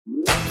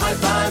High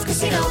Five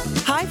Casino.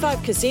 High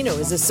Five Casino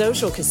is a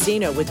social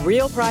casino with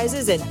real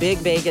prizes and big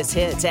Vegas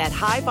hits at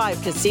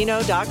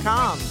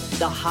highfivecasino.com.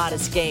 The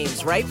hottest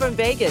games right from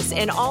Vegas,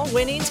 and all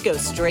winnings go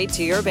straight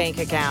to your bank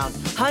account.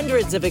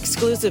 Hundreds of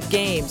exclusive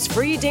games,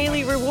 free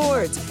daily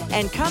rewards,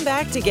 and come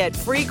back to get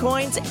free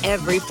coins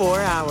every 4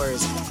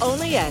 hours.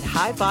 Only at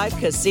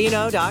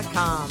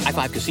highfivecasino.com. High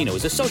Five Casino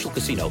is a social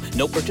casino.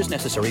 No purchase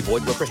necessary.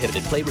 Void where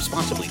prohibited. Play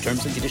responsibly.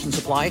 Terms and conditions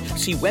apply.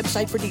 See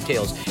website for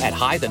details at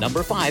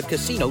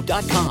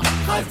high5casino.com.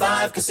 High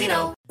Five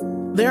Casino.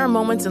 There are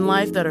moments in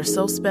life that are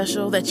so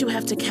special that you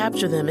have to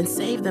capture them and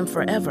save them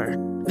forever.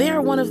 They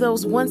are one of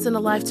those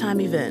once-in-a-lifetime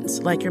events,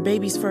 like your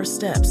baby's first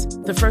steps,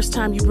 the first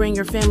time you bring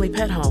your family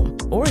pet home,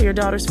 or your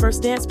daughter's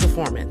first dance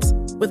performance.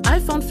 With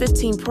iPhone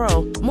 15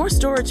 Pro, more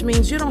storage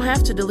means you don't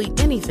have to delete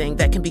anything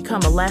that can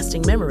become a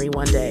lasting memory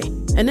one day.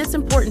 And it's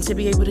important to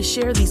be able to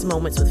share these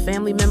moments with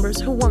family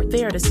members who weren't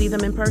there to see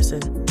them in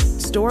person.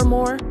 Store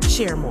more,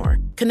 share more.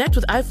 Connect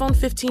with iPhone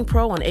 15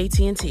 Pro on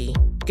AT&T.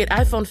 Get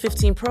iPhone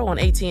 15 Pro on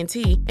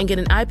AT&T and get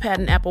an iPad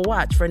and Apple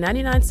Watch for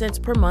 99 cents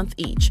per month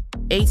each.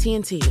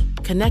 AT&T.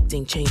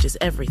 Connecting changes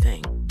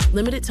everything.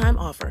 Limited time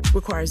offer.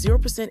 Requires 0%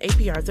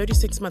 APR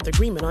 36-month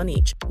agreement on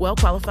each.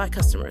 Well-qualified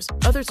customers.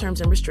 Other terms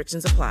and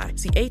restrictions apply.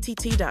 See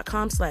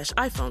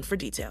att.com/iPhone for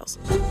details.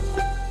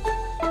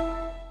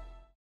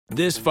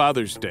 This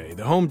Father's Day,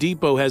 the Home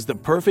Depot has the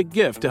perfect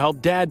gift to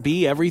help Dad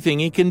be everything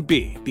he can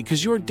be,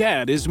 because your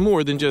dad is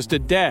more than just a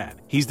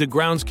dad. He's the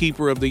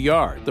groundskeeper of the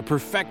yard, the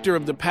perfecter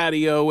of the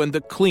patio, and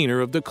the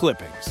cleaner of the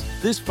clippings.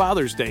 This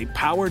Father's Day,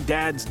 power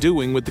Dad's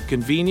doing with the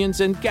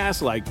convenience and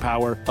gas-like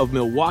power of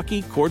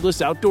Milwaukee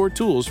cordless outdoor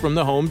tools from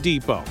the Home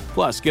Depot.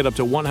 Plus, get up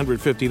to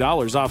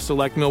 $150 off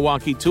select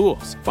Milwaukee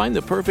tools. Find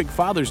the perfect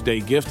Father's Day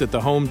gift at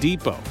the Home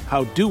Depot.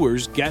 How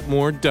doers get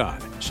more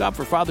done. Shop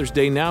for Father's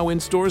Day now in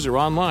stores or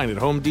online at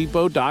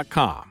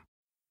homedepot.com.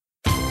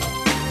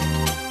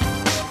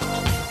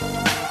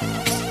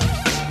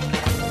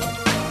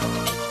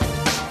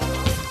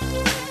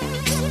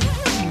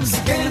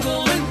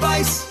 Scandal and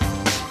vice,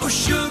 or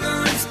sugar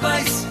and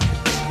spice.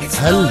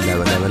 Hello.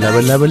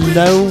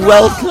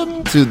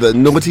 Welcome to the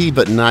Naughty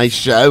But Nice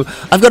Show.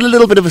 I've got a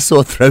little bit of a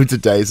sore throat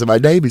today, so my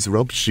name is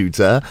Rob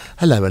Shooter.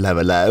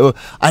 Hello.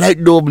 I don't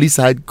normally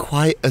sound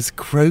quite as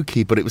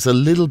croaky, but it was a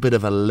little bit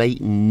of a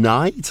late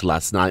night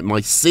last night.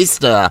 My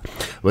sister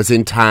was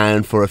in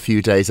town for a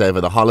few days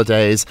over the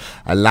holidays,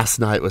 and last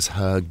night was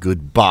her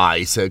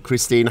goodbye. So,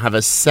 Christine, have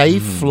a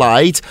safe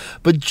flight.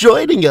 But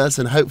joining us,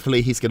 and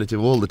hopefully he's going to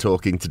do all the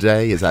talking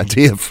today, is our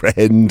dear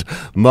friend,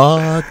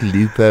 Mark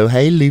Lupo.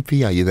 Hey,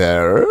 Loopy, are you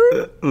there?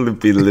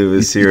 Loopy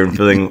Lewis here and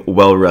feeling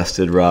well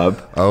rested,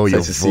 Rob. Oh,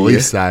 your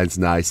voice sounds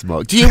nice,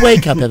 Mark. Do you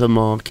wake up ever,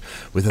 Mark,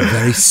 with a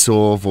very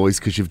sore voice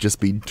because you've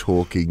just been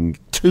talking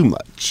too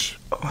much?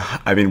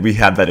 I mean, we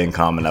have that in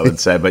common, I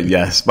would say. But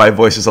yes, my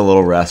voice is a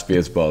little raspy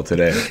as well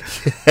today.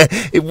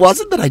 It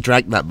wasn't that I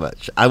drank that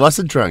much. I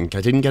wasn't drunk.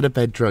 I didn't get to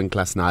bed drunk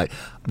last night.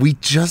 We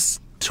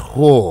just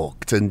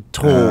talked, and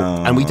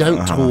we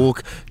don't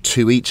talk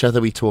to each other,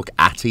 we talk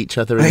at each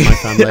other in my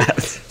family.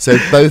 Yes. So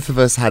both of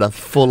us had a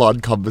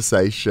full-on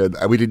conversation,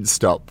 and we didn't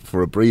stop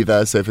for a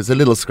breather. So if it's a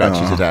little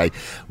scratchy today,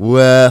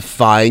 we're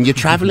fine. You're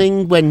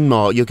travelling when,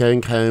 Mark? You're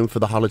going home for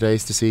the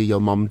holidays to see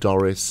your mum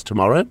Doris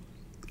tomorrow?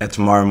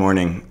 Tomorrow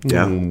morning,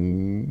 yeah.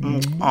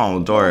 Oh,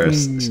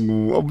 Doris.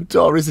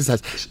 Doris's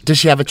house. Does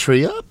she have a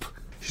tree up?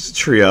 She's a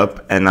tree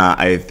up, and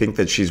I think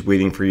that she's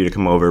waiting for you to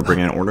come over, bring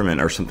an ornament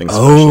or something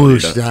special. Oh,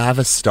 should I have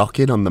a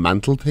stocking on the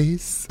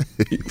mantelpiece?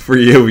 For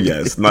you,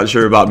 yes. Not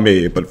sure about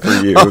me, but for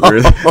you,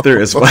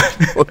 there is one.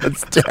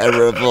 That's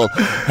terrible.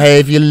 Hey,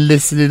 if you're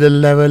listening,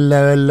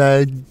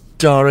 hello,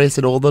 Doris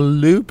and all the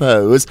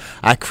Lupos,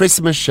 our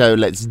Christmas show,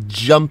 let's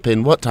jump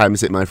in. What time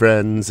is it, my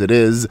friends? It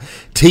is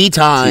tea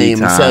time.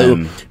 So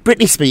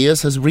Britney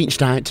Spears has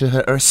reached out to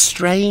her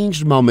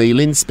estranged mommy,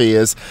 Lynn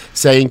Spears,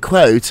 saying,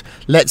 quote,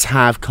 let's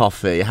have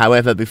coffee.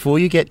 However, before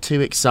you get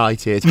too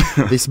excited,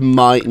 this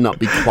might not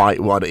be quite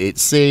what it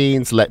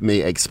seems. Let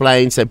me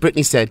explain. So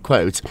Britney said,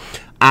 quote,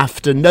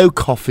 after no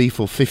coffee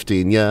for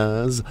 15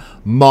 years,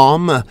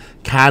 Mom,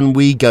 can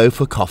we go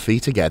for coffee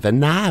together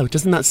now?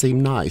 Doesn't that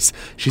seem nice?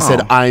 She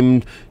said,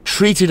 I'm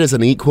treated as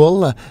an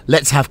equal.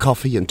 Let's have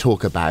coffee and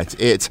talk about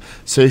it.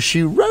 So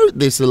she wrote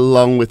this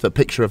along with a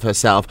picture of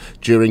herself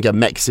during a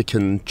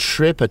Mexican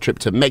trip, a trip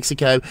to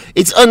Mexico.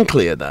 It's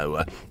unclear,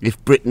 though,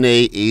 if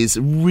Britney is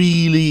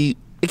really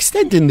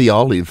extending the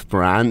olive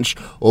branch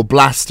or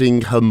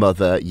blasting her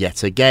mother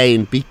yet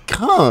again,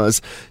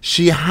 because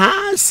she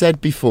has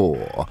said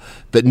before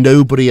that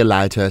nobody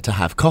allowed her to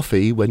have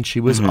coffee when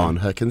she was on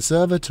her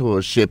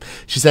conservatorship.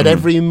 She said,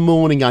 every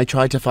morning I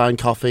tried to find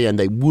coffee and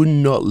they would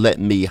not let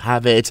me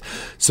have it.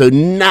 So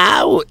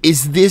now,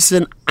 is this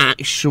an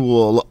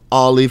actual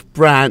olive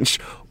branch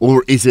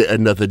or is it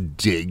another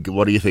dig?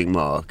 What do you think,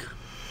 Mark?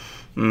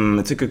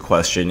 It's a good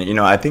question. You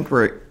know, I think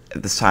we're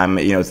at this time,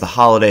 you know, it's the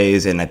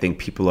holidays, and I think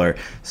people are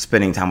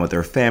spending time with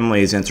their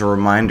families, and it's a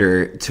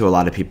reminder to a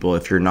lot of people,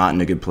 if you're not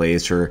in a good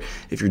place or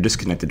if you're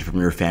disconnected from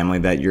your family,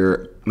 that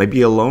you're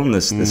maybe alone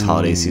this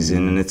holiday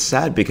season. And it's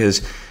sad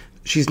because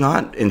she's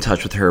not in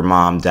touch with her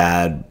mom,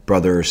 dad,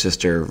 brother, or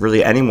sister,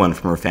 really anyone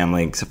from her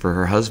family except for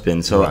her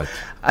husband. So Right.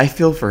 I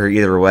feel for her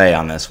either way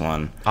on this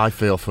one. I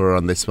feel for her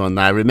on this one.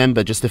 Now, I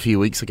remember just a few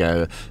weeks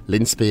ago,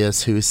 Lynn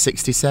Spears, who is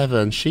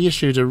 67, she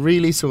issued a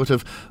really sort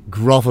of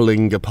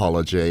grovelling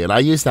apology. And I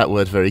use that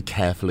word very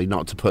carefully,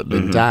 not to put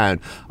Lynn down.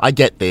 I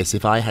get this.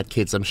 If I had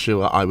kids, I'm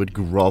sure I would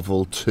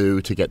grovel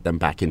too to get them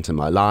back into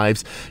my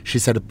lives. She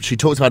said she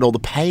talked about all the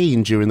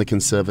pain during the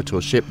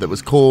conservatorship that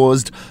was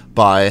caused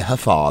by her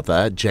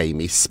father,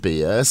 Jamie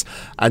Spears.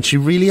 And she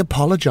really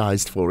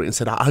apologised for it and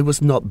said, I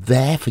was not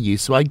there for you.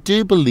 So I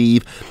do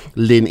believe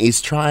Lynn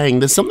is trying.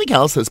 There's something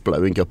else that's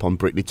blowing up on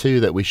Britney too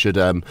that we should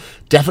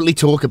definitely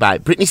talk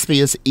about. Britney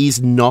Spears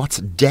is not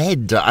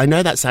dead. I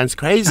know that sounds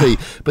crazy,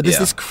 but there's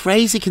this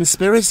crazy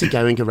conspiracy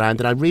going around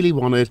that I really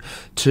wanted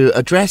to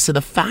address. So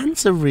the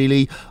fans are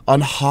really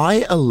on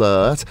high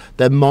alert.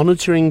 They're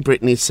monitoring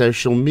Britney's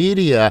social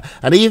media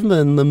and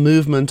even the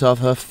movement of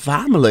her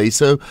family.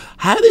 So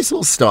how this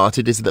all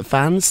started is that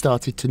fans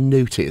started to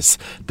notice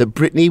that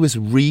Britney was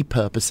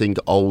repurposing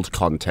old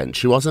content.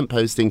 She wasn't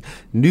posting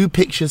new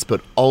pictures,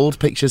 but old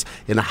pictures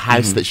in a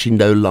house that she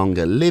no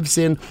longer lives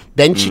in.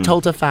 Then she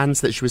told her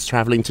fans that she was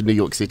travelling to New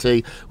York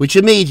City, which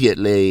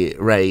immediately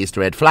raised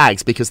red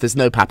flags because there's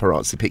no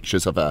paparazzi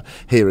pictures of her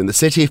here in the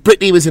city. If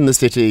Britney was in the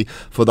city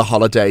for the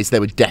holidays, there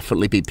would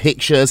definitely be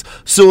pictures.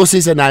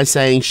 Sources are now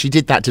saying she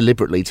did that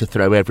deliberately to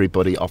throw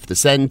everybody off the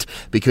scent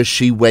because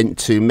she went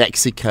to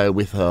Mexico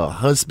with her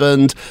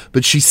husband,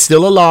 but she's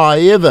still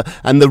alive.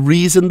 And the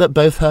reason that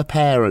both her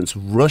parents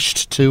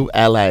rushed to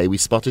LA, we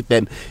spotted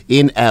them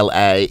in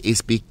LA,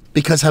 is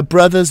because her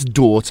brother's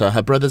daughter,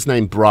 her brother's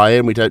named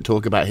Brian, we don't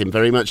talk about him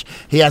very much,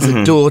 he has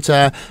a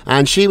daughter,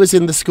 and she was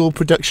in the school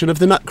production of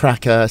The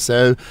Nutcracker,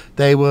 so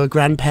they were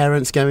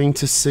grandparents going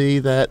to see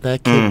their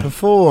kid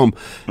perform.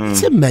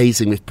 It's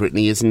amazing with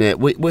Britney, isn't it?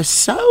 We're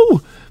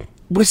so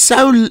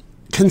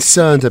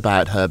concerned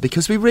about her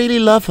because we really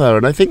love her,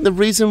 and I think the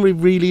reason we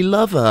really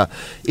love her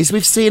is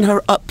we've seen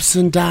her ups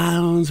and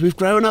downs. We've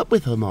grown up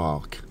with her,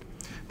 Mark.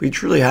 We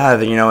truly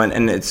have,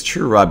 and it's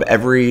true, Rob.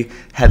 Every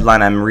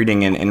headline I'm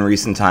reading in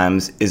recent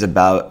times is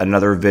about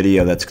another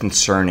video that's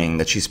concerning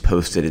that she's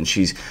posted,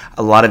 and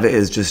a lot of it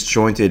is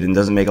disjointed and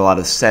doesn't make a lot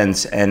of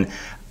sense. And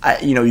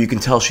you can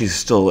tell she's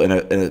still in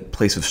a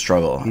place of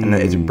struggle, and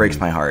it breaks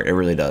my heart. It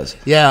really does.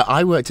 Yeah,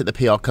 I worked at the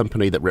PR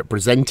company that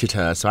represented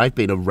her, so I've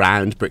been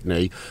around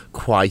Britney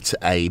quite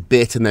a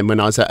bit. And then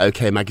when I was at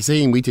OK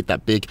Magazine, we did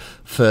that big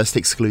first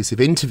exclusive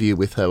interview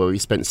with her where we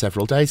spent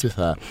several days with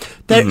her.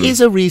 There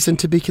is a reason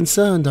to be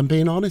concerned. I'm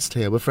being honest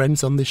here. We're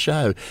friends on this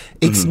show.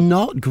 It's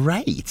not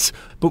great.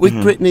 But with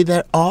Britney,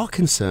 there are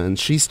concerns.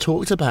 She's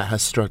talked about her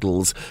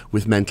struggles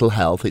with mental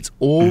health. It's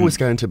always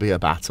going to be a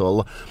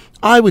battle.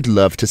 I would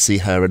love to see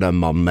her in her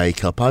mom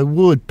makeup, I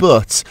would,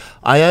 but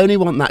I only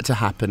want that to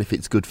happen if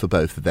it's good for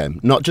both of them.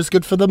 Not just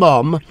good for the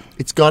mom,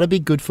 it's got to be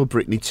good for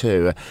Britney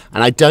too.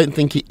 And I don't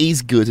think it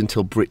is good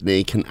until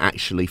Britney can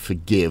actually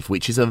forgive,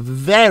 which is a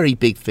very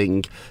big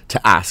thing to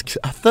ask.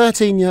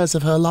 13 years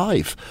of her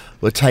life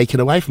were taken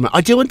away from her. I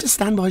do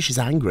understand why she's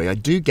angry. I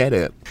do get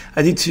it.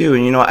 I do too.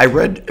 And, I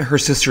read her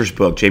sister's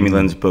book, Jamie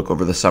Lynn's book,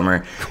 over the summer.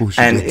 Of course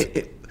you and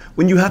did.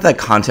 When you have that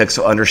context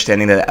of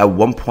understanding that at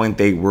one point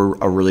they were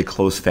a really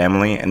close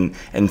family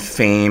and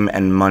fame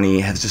and money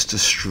has just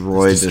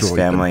destroyed this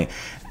family. Them.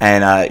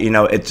 And,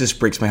 it just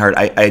breaks my heart.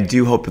 I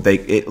do hope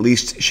that at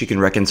least she can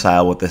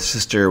reconcile with the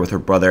sister, with her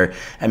brother,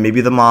 and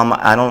maybe the mom.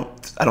 I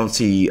don't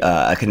see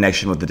a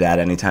connection with the dad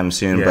anytime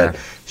soon, but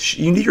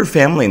you need your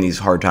family in these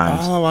hard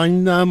times. Oh, I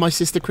know. My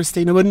sister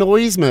Christina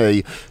annoys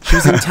me. She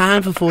was in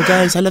town for 4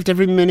 days. I loved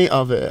every minute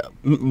of it.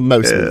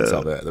 Most minutes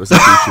of it. There was a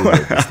few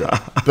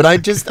stuff. But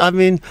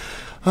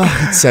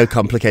it's so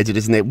complicated,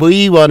 isn't it?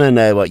 We want to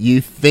know what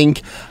you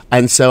think.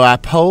 And so our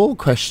poll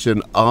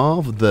question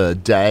of the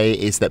day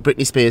is that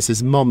Britney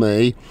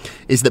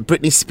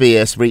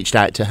Spears reached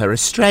out to her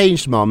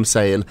estranged mom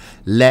saying,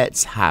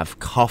 let's have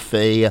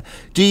coffee.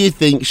 Do you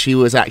think she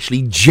was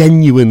actually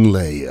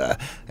genuinely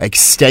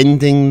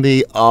extending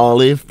the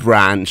olive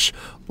branch,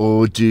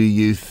 or do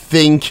you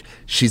think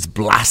she's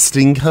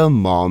blasting her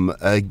mom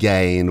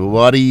again?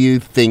 What do you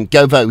think?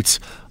 Go vote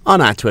on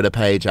our Twitter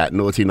page at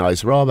Naughty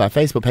Nice Rob. Our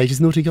Facebook page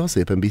is Naughty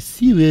Gossip, and be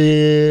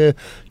sure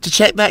to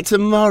check back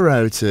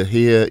tomorrow to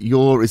hear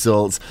your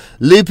results.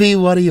 Loopy,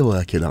 what are you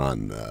working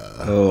on?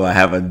 Oh, I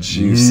have a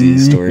juicy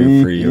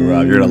story for you,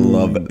 Rob. You're going to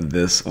love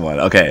this one.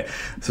 Okay,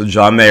 so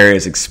John Mayer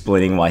is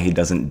explaining why he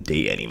doesn't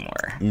date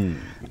anymore.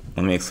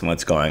 Let me explain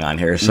what's going on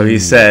here. So he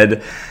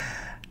said,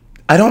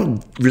 I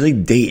don't really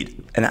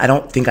date, and I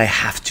don't think I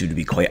have to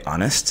be quite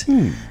honest.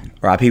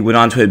 Rob, he went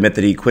on to admit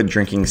that he quit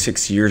drinking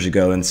 6 years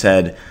ago and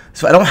said,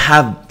 so I don't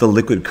have the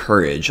liquid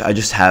courage, I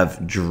just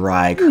have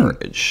dry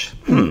courage.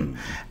 And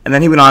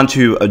then he went on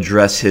to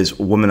address his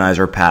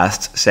womanizer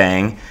past,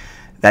 saying,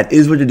 that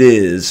is what it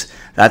is.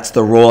 That's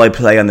the role I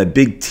play on the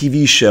big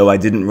TV show I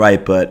didn't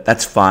write, but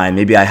that's fine.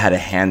 Maybe I had a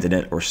hand in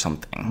it or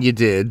something. You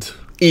did.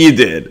 You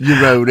did. You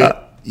wrote it.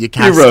 You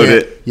cast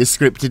it. You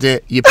scripted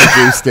it. You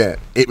produced it.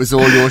 It was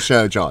all your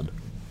show, John.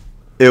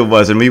 It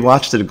was, and we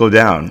watched it go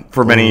down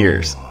for many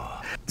years.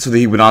 So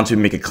he went on to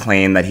make a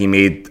claim that he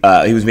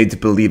was made to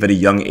believe at a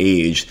young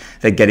age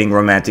that getting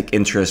romantic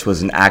interest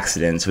was an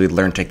accident, so he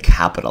learned to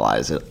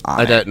capitalize it on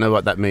I it. don't know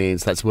what that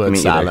means. That's word Me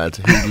salad.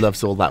 He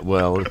loves all that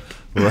word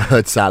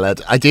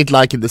salad. I did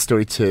like in the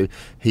story too,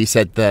 he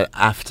said that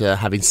after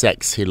having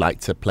sex, he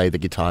liked to play the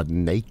guitar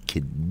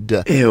naked.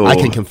 Ew. I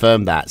can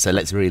confirm that, so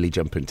let's really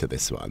jump into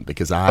this one,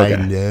 because I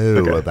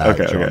know about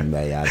John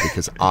Mayer,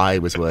 because I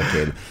was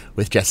working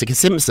with Jessica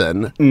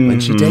Simpson when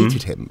she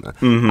dated him.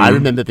 I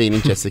remember being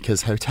in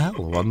Jessica's hotel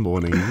one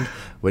morning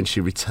when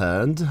she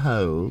returned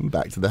home,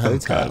 back to the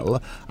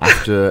hotel,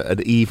 after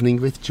an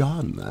evening with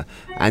John.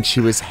 And she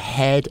was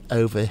head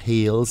over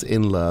heels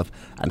in love,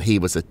 and he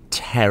was a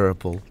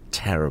terrible,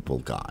 terrible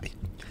guy.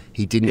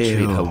 He didn't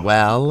treat her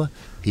well.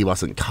 He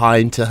wasn't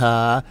kind to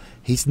her.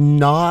 He's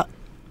not,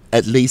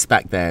 at least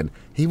back then,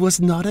 he was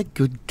not a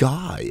good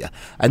guy.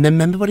 And then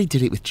remember when he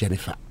did it with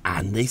Jennifer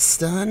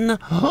Aniston?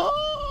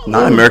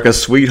 Not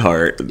America's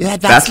Sweetheart. Yeah,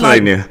 that's what I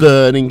like knew.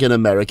 burning an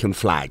American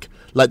flag.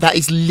 Like, that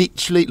is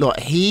literally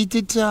like he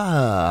did to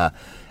her.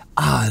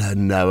 I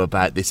don't know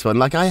about this one.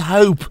 Like, I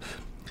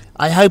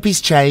hope he's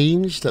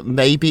changed. That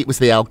maybe it was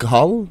the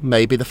alcohol,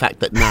 maybe the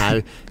fact that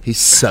now he's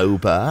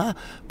sober,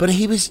 but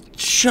he was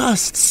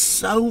just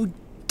so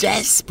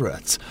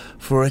desperate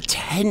for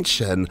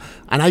attention.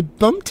 And I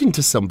bumped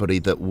into somebody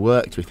that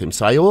worked with him.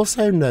 So I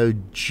also know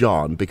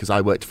John because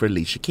I worked for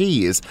Alicia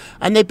Keys,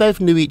 and they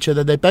both knew each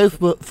other. They both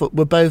were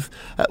both,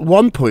 at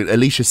one point,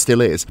 Alicia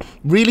still is,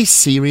 really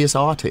serious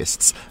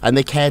artists, and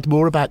they cared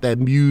more about their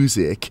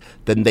music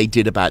than they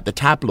did about the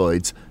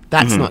tabloids.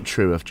 That's not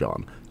true of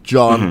John.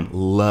 John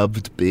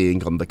loved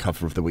being on the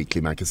cover of the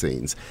weekly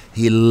magazines.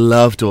 He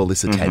loved all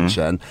this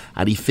attention,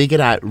 and he figured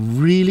out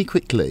really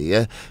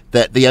quickly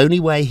that the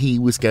only way he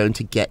was going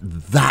to get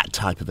that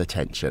type of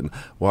attention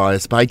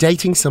was by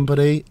dating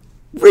somebody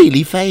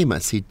really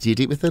famous. He did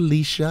it with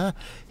Alicia,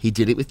 he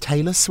did it with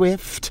Taylor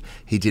Swift,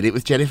 he did it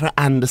with Jennifer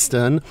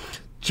Aniston.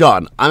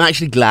 John, I'm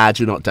actually glad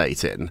you're not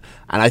dating,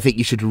 and I think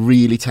you should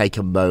really take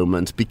a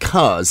moment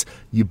because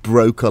you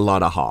broke a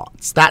lot of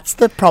hearts. That's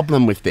the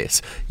problem with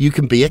this. You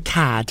can be a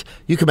cad,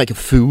 you can make a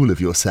fool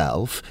of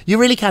yourself, you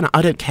really can.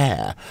 I don't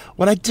care.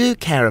 What I do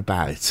care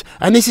about,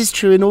 and this is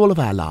true in all of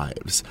our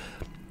lives,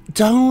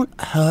 don't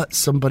hurt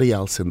somebody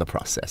else in the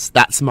process.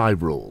 That's my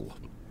rule.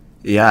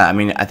 Yeah, I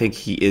mean, I think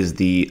he is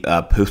the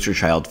poster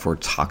child for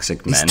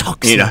toxic men. He's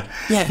toxic. You know,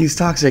 Yeah. he's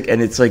toxic,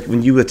 and it's like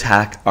when you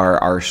attack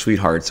our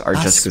sweethearts, our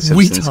Jessica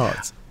sweethearts.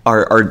 Simpsons,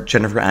 our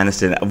Jennifer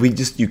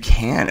Aniston, you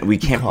can't.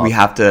 We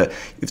have to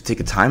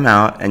take a time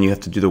out, and you have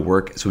to do the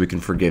work so we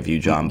can forgive you,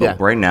 John. But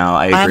right now,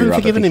 I agree. I haven't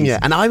Rob, forgiven him he's-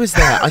 yet, and I was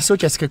there. I saw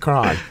Jessica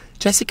cry.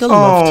 Jessica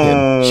loved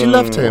him. She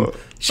loved him.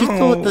 She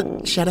thought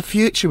that she had a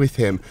future with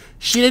him.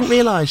 She didn't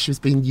realise she was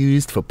being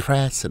used for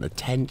press and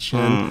attention,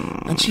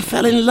 and she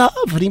fell in love,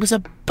 and he was a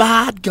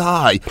bad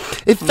guy.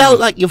 It felt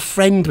like your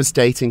friend was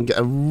dating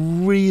a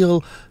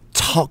real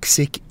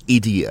toxic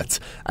idiot,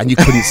 and you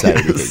couldn't say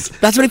anything.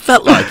 That's what it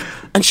felt like.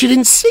 And she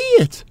didn't see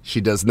it. She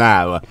does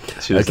now.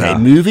 She does now.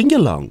 Moving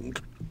along.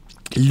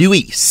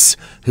 Luis,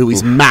 who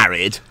is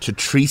married to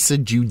Teresa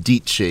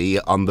Giudice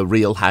on The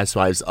Real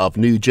Housewives of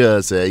New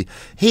Jersey,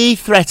 he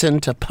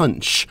threatened to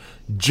punch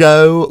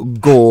Joe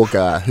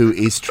Gorga, who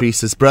is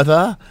Teresa's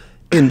brother,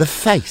 in the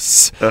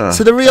face.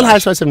 So The Real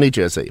Housewives of New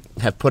Jersey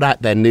have put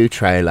out their new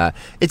trailer.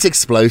 It's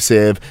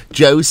explosive.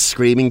 Joe's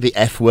screaming the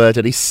F word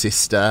at his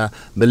sister.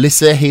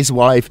 Melissa, his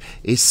wife,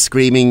 is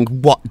screaming,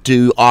 "What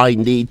do I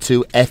need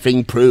to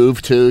effing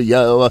prove to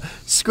you?"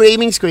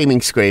 Screaming, screaming,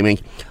 screaming.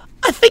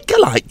 I think I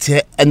liked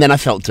it, and then I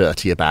felt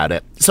dirty about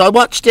it. So I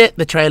watched it,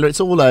 the trailer, it's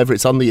all over,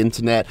 it's on the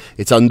internet,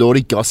 it's on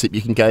Naughty Gossip,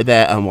 you can go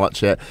there and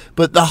watch it.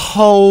 But the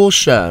whole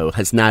show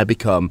has now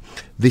become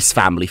this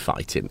family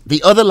fighting.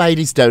 The other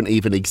ladies don't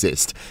even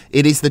exist.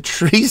 It is the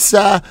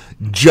Teresa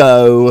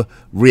Joe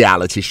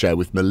reality show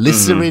with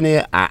Melissa in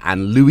it,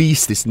 and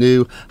Luis, this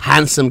new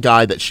handsome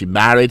guy that she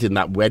married in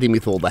that wedding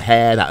with all the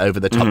hair, that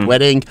over-the-top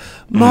wedding.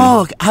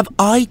 Mark, have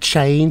I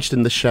changed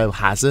and the show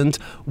hasn't?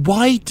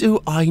 Why do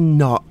I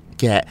not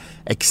get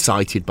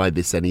excited by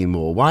this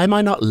anymore? Why am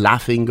I not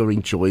laughing or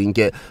enjoying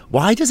it?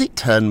 Why does it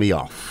turn me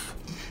off?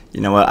 You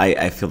know what?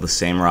 I feel the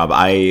same, Rob.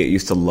 I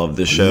used to love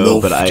the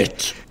show, but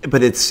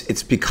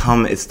it's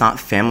become, it's not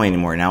family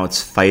anymore. Now it's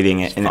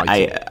fighting, and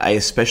fighting. I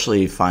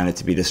especially find it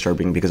to be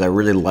disturbing because I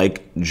really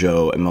like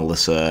Joe and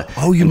Melissa.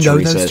 Oh, you and know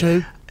Teresa. those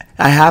two?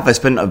 I have. I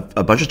spent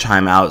a bunch of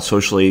time out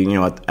socially, you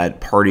know,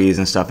 at parties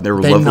and stuff. And they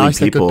were They're lovely nice,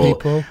 they're people. good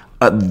people.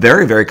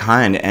 Very, very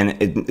kind, and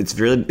it's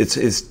really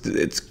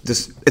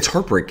it's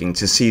heartbreaking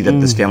to see that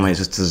this family is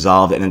just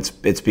dissolved, and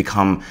it's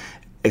become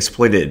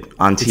exploited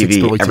on TV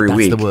Exploited, every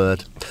week. That's the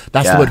word.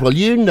 That's the word. Well,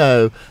 you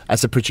know,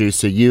 as a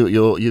producer,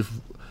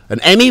 you've an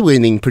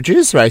Emmy-winning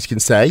producer, I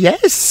can say,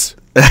 yes.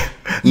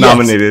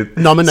 Nominated. Yes.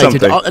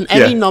 Nominated. Something. An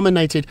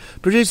Emmy-nominated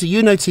producer.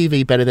 You know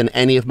TV better than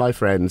any of my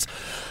friends.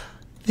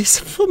 This,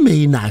 for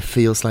me, now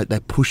feels like they're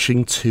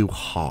pushing too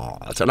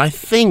hard. And I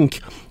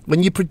think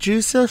when you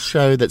produce a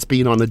show that's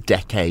been on a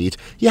decade,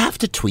 you have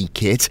to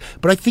tweak it.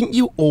 But I think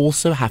you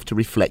also have to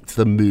reflect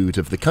the mood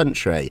of the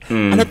country.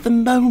 And at the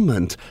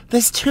moment,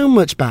 there's too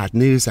much bad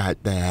news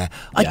out there.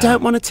 I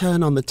don't want to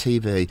turn on the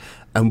TV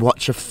and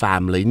watch a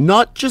family,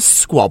 not just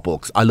squabble,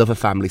 'cause I love a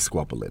family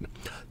squabbling.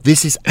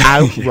 This is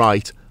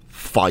outright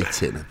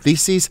fighting.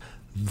 This is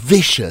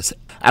vicious.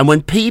 And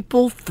when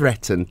people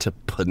threaten to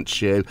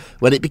punch you,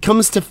 when it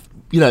becomes to,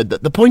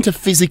 the point of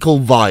physical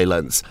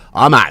violence,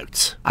 I'm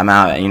out. I'm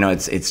out.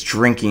 It's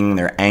drinking.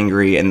 They're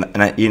angry, and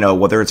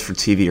whether it's for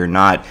TV or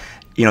not,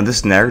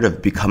 this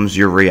narrative becomes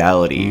your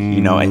reality.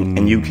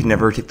 And you can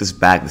never take this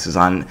back. This is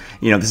on.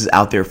 This is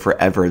out there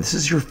forever. This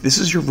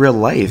is your real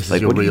life.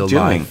 Like, what are you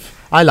doing? Life.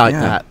 I like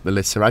that,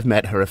 Melissa. I've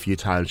met her a few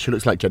times. She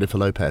looks like Jennifer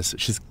Lopez.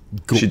 She's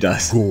she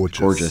does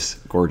gorgeous.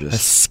 Her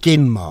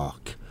skin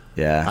mark.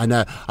 Yeah. I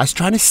know. I was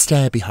trying to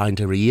stare behind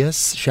her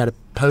ears. She had a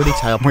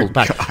ponytail pulled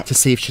back to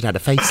see if she'd had a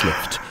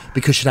facelift,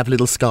 because she'd have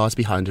little scars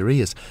behind her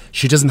ears.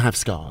 She doesn't have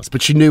scars,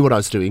 but she knew what I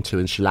was doing to,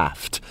 and she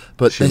laughed.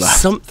 But there's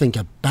something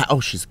about... Oh,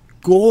 she's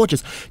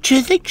gorgeous. Do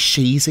you think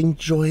she's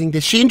enjoying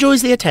this? She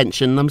enjoys the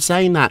attention, and I'm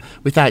saying that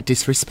without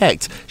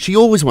disrespect. She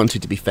always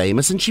wanted to be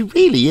famous, and she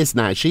really is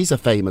now. She's a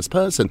famous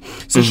person.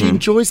 So she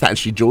enjoys that, and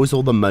she enjoys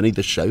all the money.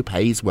 The show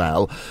pays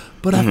well.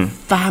 But her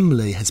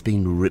family has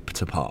been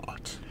ripped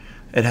apart.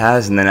 It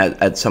has, and then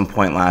at some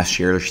point last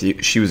year,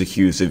 she was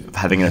accused of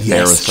having an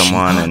affair with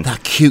someone.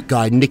 That cute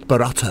guy, Nick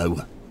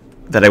Barotto.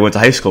 That I went to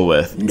high school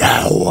with.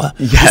 No.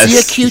 Yes. Was he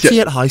a cutie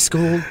at high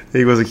school?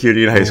 He was a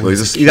cutie in high school.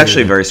 He's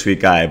actually a very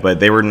sweet guy, but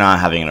they were not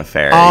having an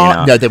affair.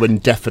 No, they were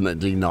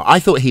definitely not. I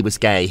thought he was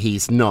gay.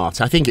 He's not.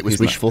 I think it was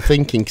wishful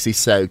thinking because he's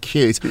so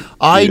cute.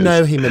 I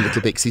know him a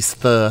little bit because he's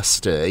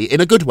thirsty,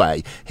 in a good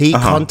way. He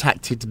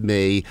contacted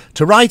me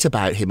to write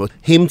about him.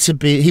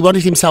 He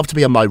wanted himself to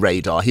be on my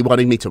radar. He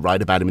wanted me to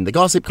write about him in the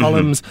gossip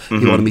columns.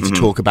 He wanted me to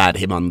talk about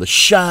him on the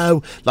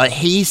show. Like,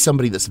 he's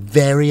somebody that's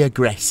very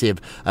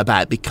aggressive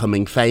about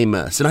becoming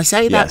famous. And I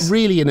say that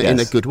really in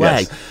a good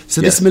way. So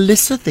this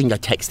Melissa thing, I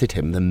texted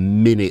him the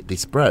minute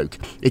this broke.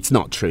 It's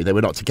not true. They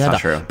were not together.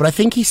 It's not true. But I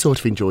think he sort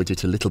of enjoyed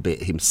it a little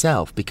bit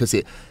himself because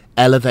it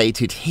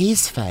elevated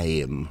his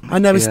fame. I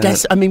know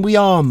it's we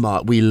are,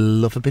 Mark. We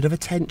love a bit of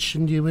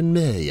attention, you and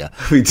me.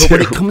 We do. But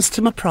when it comes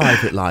to my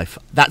private life,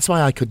 that's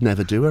why I could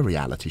never do a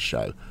reality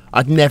show.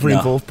 I'd never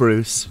involve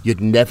Bruce. You'd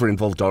never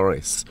involve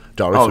Doris.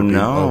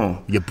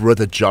 Your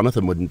brother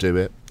Jonathan wouldn't do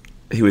it.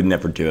 He would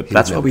never do it.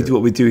 That's why we do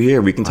what we do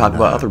here. We can talk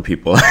about other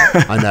people.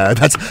 I know.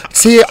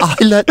 See, I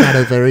learned that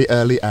at a very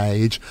early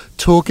age.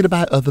 Talking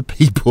about other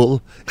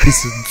people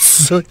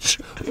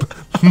is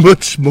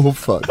much more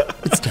fun.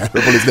 It's terrible,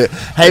 isn't it?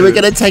 Hey, we're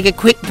going to take a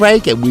quick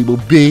break and we will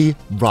be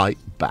right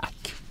back.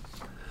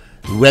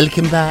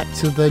 Welcome back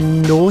to the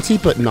Naughty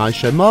But Nice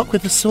Show. Mark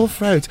with a sore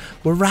throat.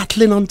 We're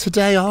rattling on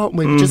today, aren't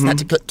we? We just had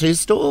to cut 2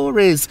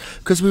 stories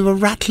because we were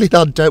rattling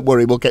on. Don't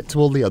worry, we'll get to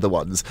all the other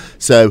ones.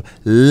 So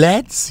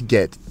let's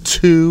get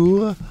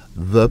to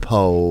the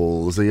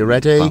polls. Are you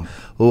ready?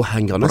 Oh,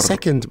 hang on a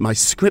second. My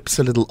script's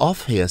a little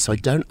off here, so I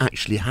don't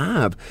actually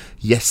have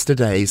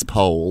yesterday's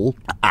poll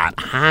at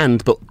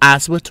hand. But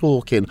as we're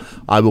talking,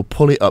 I will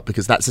pull it up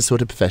because that's the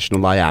sort of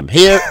professional I am.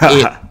 Here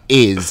it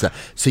is.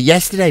 So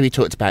yesterday we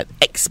talked about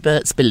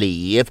experts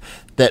believe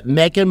that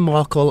Meghan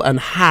Markle and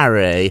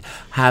Harry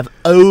have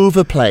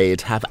outplayed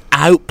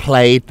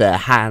their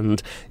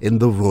hand in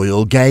the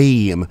royal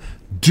game.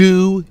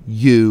 Do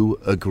you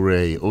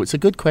agree? Oh, it's a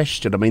good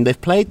question. I mean, they've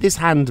played this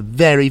hand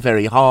very,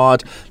 very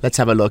hard. Let's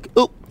have a look.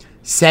 Oh,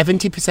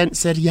 70%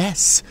 said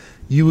yes.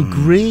 You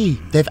agree.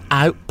 They've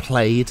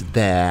outplayed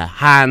their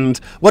hand.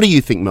 What do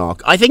you think,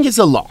 Mark? I think it's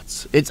a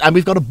lot. And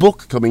we've got a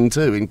book coming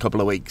too in a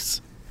couple of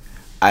weeks.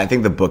 I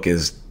think the book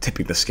is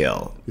tipping the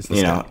scale.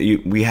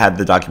 We had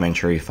the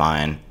documentary,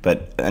 fine,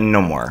 but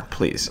no more,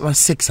 please. Well,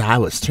 6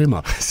 hours, too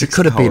much. It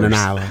could have been an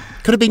hour.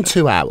 Could have been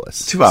 2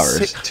 hours. 2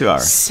 hours. 2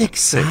 hours.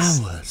 6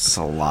 hours. It's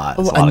a lot.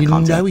 Oh, it's a lot and of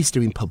content. He's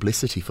doing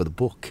publicity for the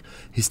book.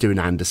 He's doing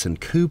Anderson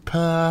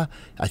Cooper.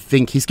 I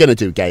think he's going to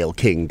do Gayle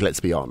King. Let's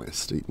be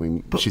honest.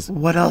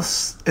 What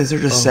else is there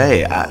to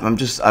say? I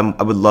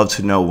would love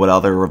to know what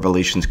other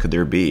revelations could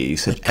there be. You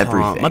said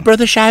everything. My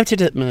brother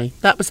shouted at me.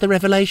 That was the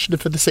revelation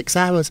for the 6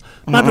 hours.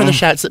 My brother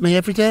shouts at me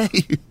every day.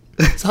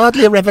 It's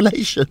hardly a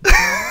revelation.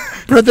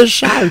 Brothers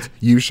shout.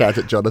 You shout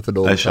at Jonathan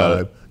all the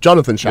time.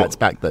 Jonathan shouts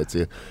back though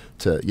to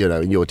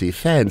in your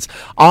defence.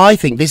 I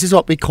think this is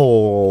what we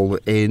call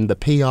in the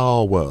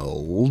PR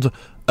world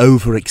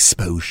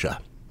overexposure.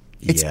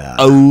 It's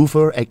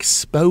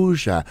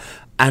overexposure,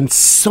 and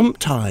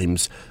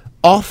sometimes.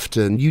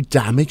 Often you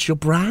damage your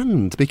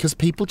brand because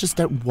people just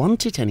don't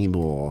want it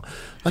anymore.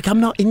 Like, I'm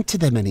not into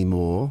them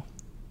anymore.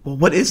 Well,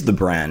 what is the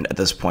brand at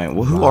this point?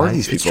 Well, who are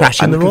these people? It's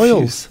trashing the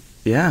royals.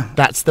 Yeah.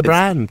 That's the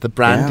brand. The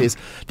brand is,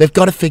 they've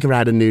got to figure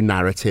out a new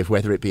narrative,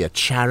 whether it be a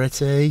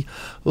charity,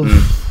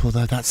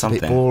 although that's a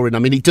bit boring. I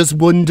mean, it does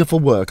wonderful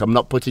work. I'm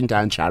not putting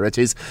down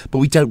charities, but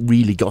we don't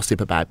really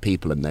gossip about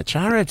people and their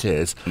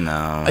charities.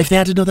 No. If they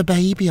had another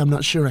baby, I'm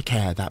not sure I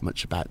care that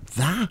much about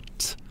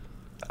that.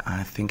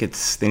 I think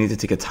they need to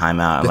take a time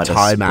out and let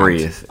us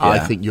breathe. Yeah. I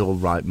think you're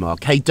right,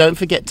 Mark. Hey, don't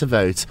forget to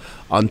vote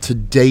on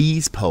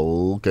today's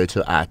poll. Go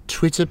to our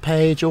Twitter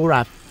page or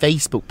our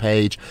Facebook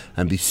page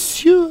and be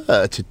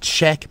sure to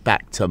check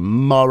back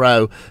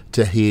tomorrow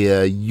to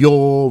hear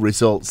your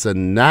results.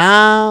 And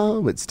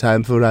now it's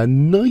time for our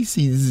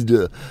nicest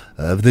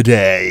of the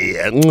day.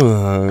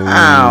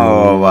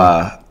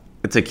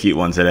 It's a cute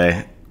one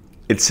today.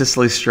 It's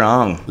Cicely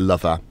Strong.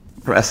 Love her.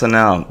 For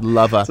SNL.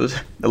 Love her. So,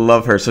 I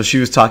love her. So she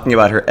was talking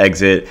about her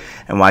exit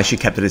and why she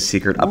kept it a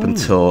secret up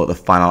until the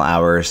final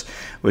hours,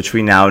 which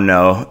we now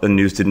know the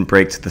news didn't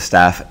break to the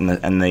staff and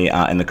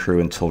the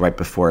crew until right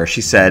before.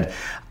 She said,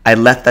 I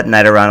left that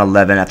night around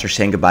 11 after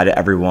saying goodbye to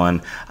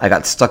everyone. I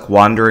got stuck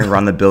wandering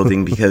around the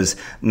building because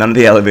none of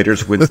the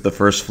elevators went to the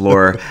first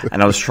floor,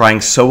 and I was trying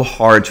so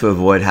hard to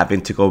avoid having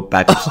to go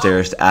back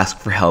upstairs to ask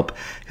for help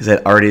because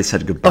I'd already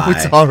said goodbye. Oh,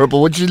 it's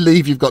horrible. When you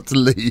leave, you've got to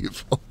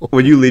leave.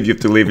 When you leave, you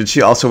have to leave. And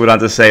she also went on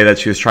to say that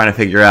she was trying to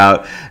figure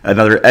out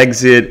another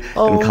exit,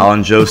 and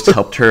Colin Jost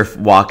helped her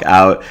walk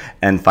out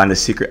and find a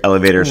secret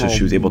elevator so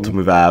she was able to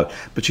move out.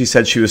 But she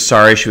said she was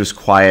sorry, she was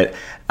quiet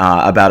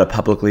about it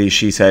publicly.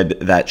 She said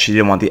that she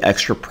didn't want the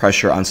extra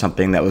pressure on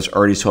something that was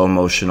already so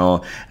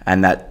emotional,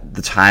 and that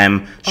the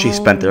time she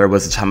spent there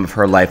was the time of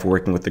her life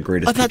working with the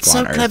greatest people on earth. That's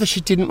so clever. She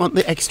didn't want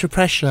the extra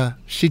pressure.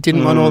 She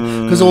didn't want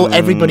because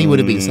everybody would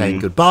have been saying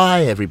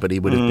goodbye. Everybody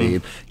would have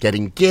been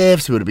getting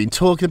gifts. We would have been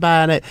talking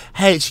about it.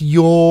 Hey, it's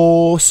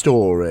your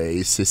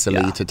story,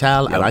 Cicely, to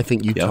tell, and I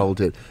think you told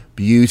it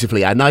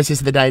beautifully. Our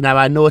nicest of the day now,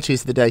 our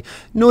naughtiest of the day.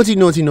 Naughty,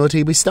 naughty,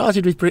 naughty. We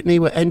started with Britney,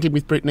 we're ending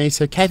with Britney.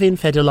 So Kevin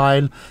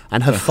Federline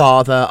and her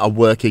father are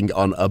working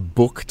on a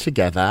book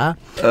together.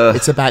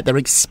 It's about their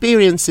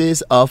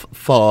experiences of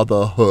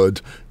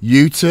fatherhood.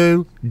 You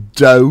two,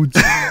 don't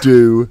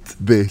do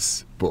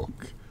this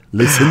book.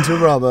 Listen to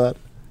Robert.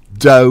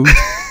 Don't.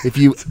 If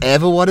you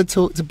ever want to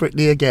talk to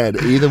Britney again,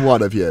 either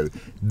one of you,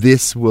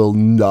 this will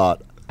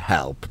not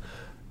help.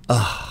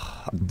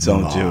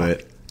 Don't do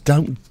it.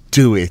 Don't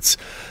do it.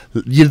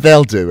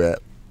 They'll do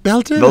it.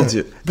 They'll do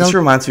it. This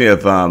reminds me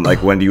of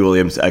like Wendy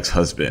Williams'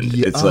 ex-husband.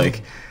 It's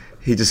like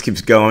he just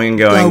keeps going and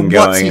going and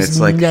going. What's his it's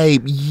like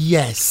name?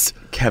 Yes.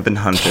 Kevin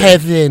Hunter.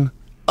 Kevin.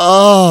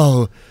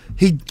 Oh,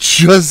 he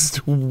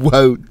just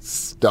won't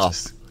stop.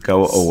 Just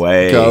go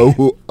away.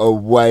 Go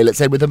away.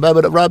 Let's end with a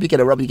moment of Rob. You get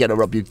a Rob, you get a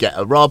Rob, you get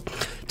a Rob.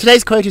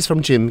 Today's quote is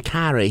from Jim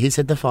Carrey. He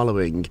said the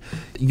following: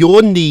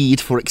 your need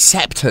for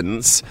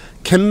acceptance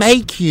can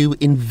make you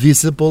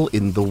invisible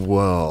in the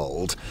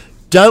world.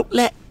 Don't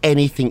let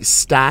anything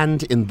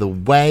stand in the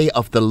way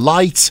of the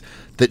light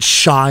that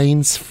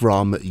shines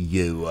from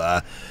you.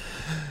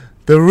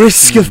 The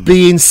risk of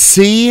being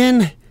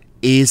seen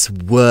is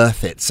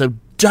worth it. So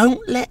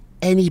don't let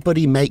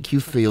anybody make you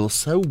feel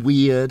so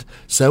weird,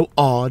 so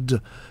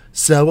odd,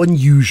 so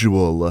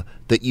unusual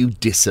that you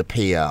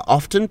disappear.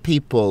 Often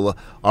people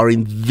are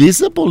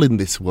invisible in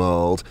this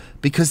world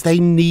because they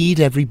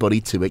need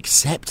everybody to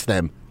accept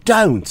them.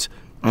 Don't.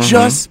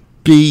 Just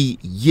be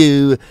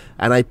you.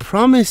 And I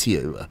promise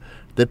you,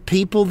 the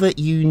people that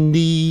you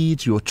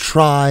need, your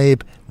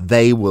tribe,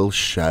 they will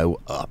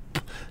show up.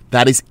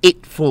 That is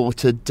it for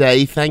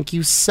today. Thank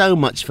you so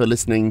much for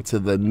listening to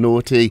the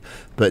Naughty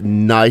But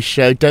Nice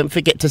Show. Don't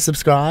forget to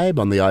subscribe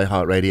on the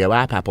iHeartRadio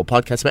app, Apple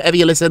Podcasts, wherever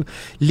you listen.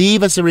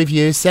 Leave us a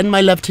review. Send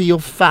my love to your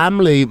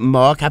family,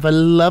 Mark. Have a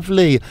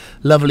lovely,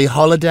 lovely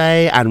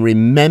holiday. And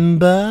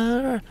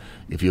remember,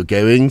 if you're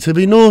going to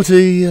be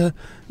naughty,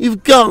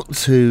 you've got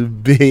to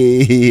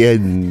be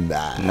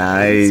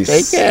nice.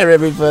 Take care,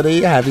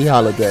 everybody. Happy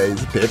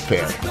holidays. Pip,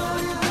 pip.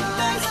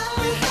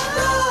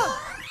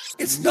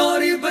 It's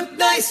Naughty But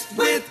Nice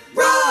with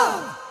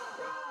Rob.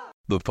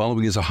 The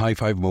following is a high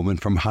five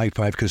moment from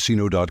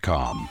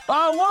highfivecasino.com.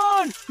 I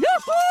won!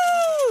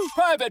 Yahoo!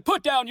 Private,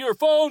 put down your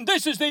phone.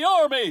 This is the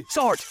Army.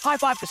 Sarge, High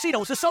Five Casino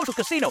is a social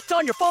casino. It's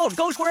on your phone.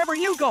 Goes wherever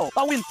you go.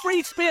 I win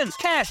free spins,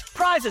 cash,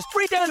 prizes,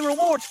 free daily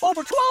rewards,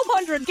 over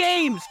 1,200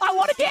 games. I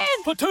won again.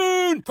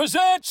 Platoon,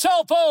 present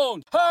cell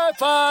phone. High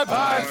Five.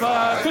 High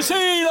Five.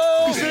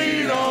 Casino.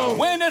 Casino.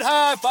 Win at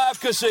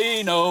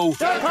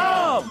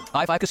highfivecasino.com.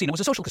 High Five Casino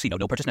is a social casino.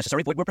 No purchase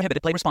necessary. Void where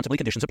prohibited. Play responsibly.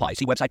 Conditions apply.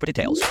 See website for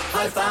details.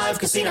 High Five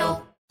Casino.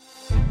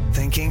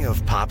 Thinking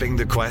of popping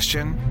the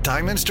question?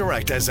 Diamonds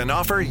Direct has an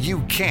offer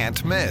you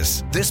can't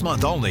miss. This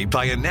month only,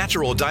 buy a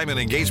natural diamond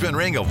engagement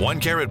ring of 1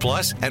 carat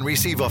plus and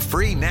receive a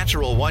free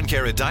natural 1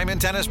 carat diamond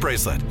tennis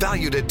bracelet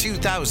valued at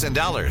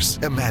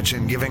 $2,000.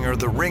 Imagine giving her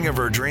the ring of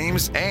her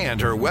dreams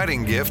and her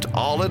wedding gift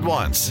all at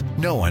once.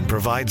 No one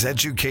provides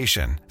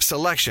education,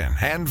 selection,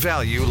 and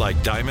value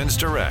like Diamonds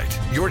Direct.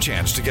 Your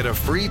chance to get a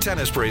free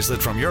tennis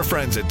bracelet from your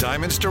friends at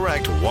Diamonds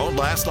Direct won't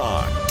last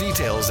long.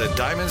 Details at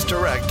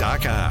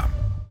diamondsdirect.com.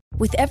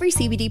 With every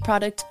CBD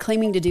product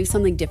claiming to do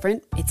something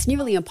different, it's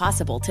nearly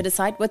impossible to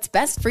decide what's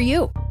best for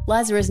you.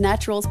 Lazarus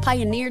Naturals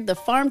pioneered the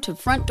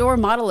farm-to-front-door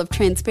model of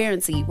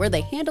transparency, where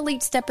they handle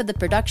each step of the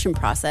production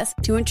process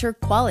to ensure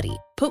quality,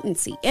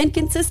 potency, and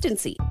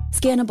consistency.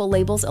 Scannable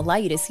labels allow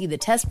you to see the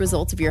test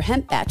results of your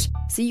hemp batch,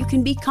 so you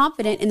can be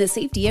confident in the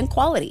safety and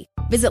quality.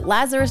 Visit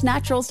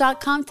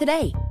LazarusNaturals.com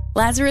today.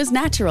 Lazarus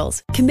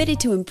Naturals, committed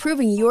to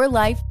improving your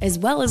life as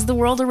well as the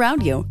world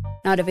around you.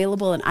 Not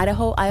available in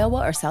Idaho,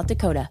 Iowa, or South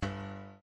Dakota.